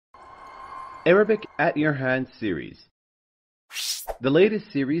Arabic at Your Hands series. The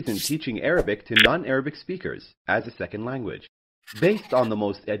latest series in teaching Arabic to non-Arabic speakers as a second language, based on the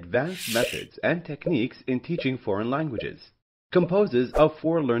most advanced methods and techniques in teaching foreign languages. Composes of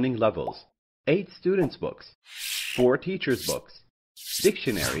 4 learning levels, 8 students' books, 4 teachers' books,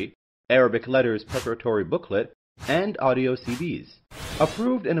 dictionary, Arabic letters preparatory booklet, and audio CDs.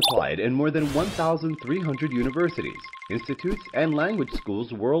 Approved and applied in more than 1,300 universities, institutes, and language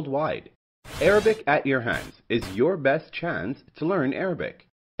schools worldwide. Arabic at your hands is your best chance to learn Arabic.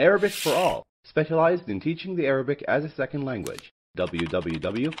 Arabic for All, specialized in teaching the Arabic as a second language.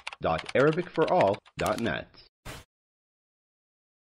 www.arabicforall.net